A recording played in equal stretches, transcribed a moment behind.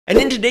And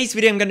in today's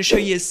video I'm going to show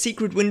you a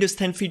secret Windows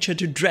 10 feature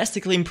to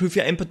drastically improve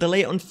your input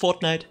delay on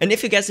Fortnite. And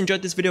if you guys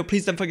enjoyed this video,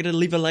 please don't forget to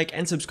leave a like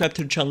and subscribe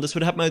to the channel. This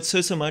would help me out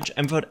so much.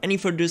 And without any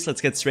further ado, let's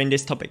get straight into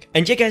this topic.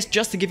 And yeah guys,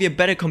 just to give you a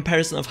better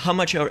comparison of how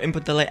much your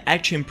input delay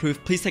actually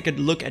improved, please take a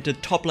look at the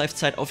top left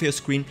side of your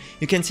screen.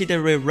 You can see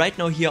that we're right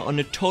now here on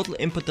a total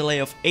input delay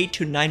of 8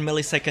 to 9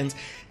 milliseconds,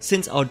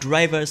 since our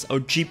drivers, our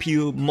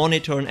GPU,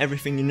 monitor and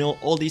everything, you know,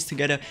 all these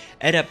together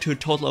add up to a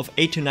total of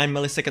 8 to 9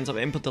 milliseconds of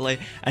input delay.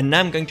 And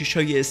now I'm going to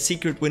show you a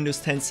secret Windows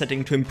 10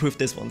 setting to improve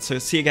this one, so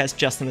see you guys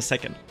just in a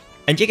second.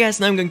 And yeah guys,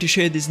 now I'm going to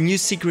show you this new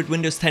secret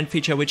Windows 10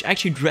 feature which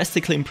actually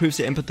drastically improves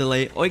your input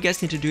delay. All you guys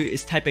need to do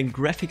is type in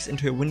graphics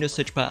into your Windows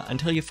search bar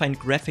until you find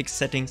graphics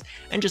settings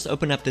and just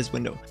open up this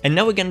window. And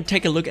now we're gonna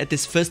take a look at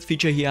this first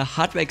feature here,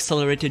 hardware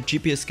accelerated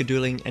GPU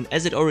scheduling, and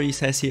as it already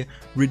says here,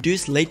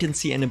 reduce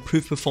latency and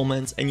improve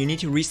performance, and you need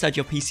to restart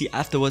your PC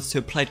afterwards to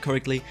apply it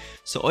correctly.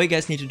 So all you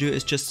guys need to do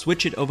is just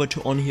switch it over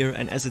to on here,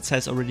 and as it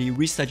says already,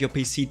 restart your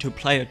PC to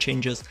apply your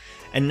changes.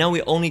 And now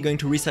we're only going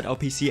to restart our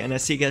PC, and I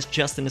see you guys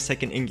just in a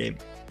second in game.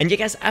 And yeah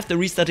guys, after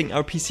restarting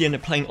our PC and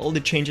applying all the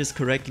changes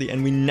correctly,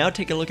 and we now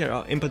take a look at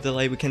our input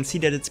delay, we can see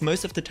that it's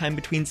most of the time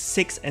between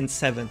 6 and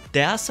 7.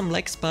 There are some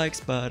lag spikes,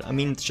 but I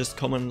mean it's just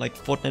common, like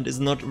Fortnite is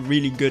not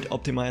really good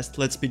optimized,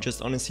 let's be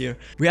just honest here.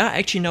 We are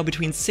actually now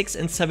between 6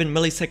 and 7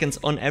 milliseconds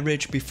on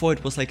average. Before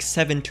it was like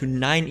 7 to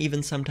 9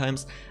 even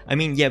sometimes. I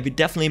mean yeah, we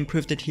definitely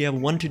improved it here,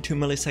 1 to 2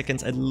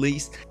 milliseconds at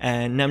least.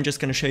 And now I'm just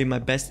gonna show you my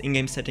best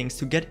in-game settings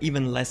to get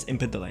even less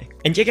input delay.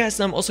 And yeah guys,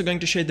 now I'm also going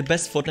to show you the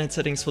best Fortnite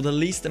settings for the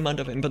least amount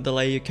of input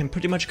delay. You can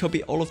pretty much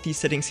copy all of these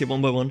settings here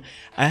one by one.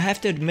 I have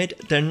to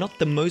admit they're not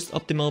the most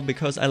optimal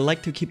because I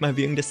like to keep my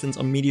viewing distance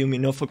on medium, you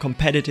know, for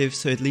competitive,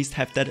 so at least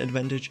have that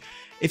advantage.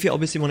 If you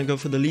obviously want to go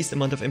for the least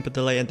amount of input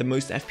delay and the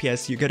most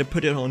FPS, you gotta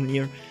put it on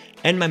near.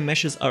 And my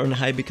meshes are on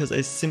high because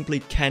I simply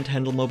can't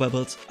handle mobile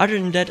builds. Other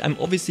than that, I'm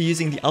obviously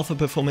using the alpha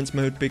performance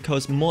mode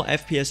because more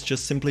FPS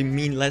just simply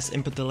mean less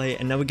input delay.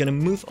 And now we're gonna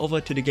move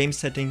over to the game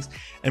settings,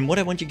 and what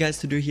I want you guys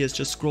to do here is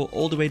just scroll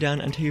all the way down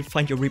until you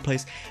find your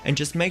replays and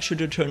just make sure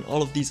to turn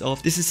all of these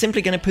off. This is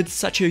simply gonna put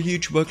such a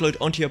huge workload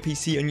onto your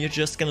PC and you're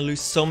just gonna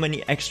lose so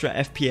many extra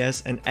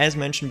FPS, and as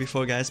mentioned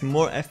before guys,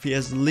 more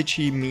FPS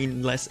literally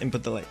mean less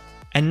input delay.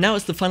 And now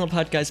is the final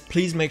part guys,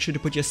 please make sure to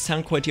put your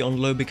sound quality on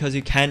low because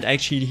you can't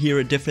actually hear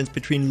a difference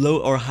between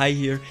low or high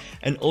here,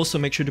 and also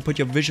make sure to put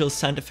your visual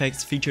sound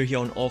effects feature here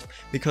on off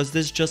because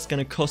this is just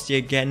gonna cost you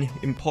again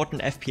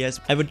important FPS.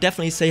 I would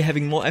definitely say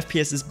having more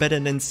FPS is better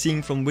than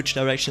seeing from which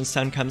direction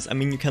sound comes. I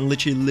mean you can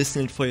literally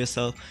listen it for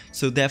yourself,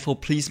 so therefore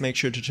please make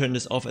sure to turn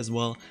this off as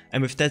well.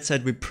 And with that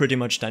said, we're pretty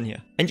much done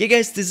here. And yeah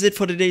guys, this is it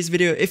for today's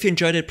video. If you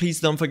enjoyed it, please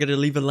don't forget to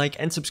leave a like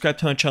and subscribe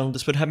to my channel.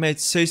 This would help me out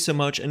so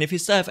much, and if you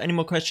still have any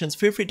more questions,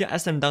 feel free to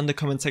ask them down in the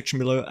comment section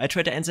below. I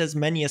try to answer as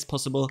many as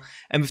possible.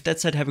 And with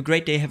that said, have a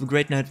great day, have a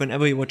great night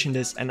whenever you're watching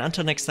this, and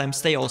until next time,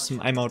 stay awesome.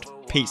 I'm out.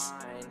 Peace.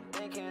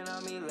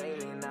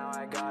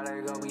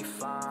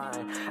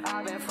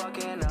 I've been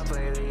fucking up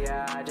lately,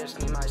 yeah, I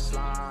just need my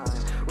slime.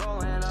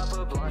 Rolling up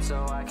a blunt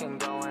so I can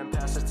go and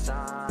pass the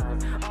time.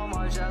 All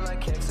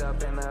Margella kicks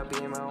up in the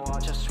beam and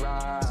watch us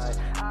ride.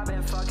 I've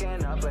been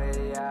fucking up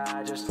lately, yeah,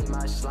 I just need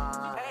my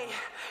slime. Hey,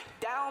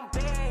 down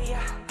bad,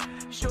 yeah.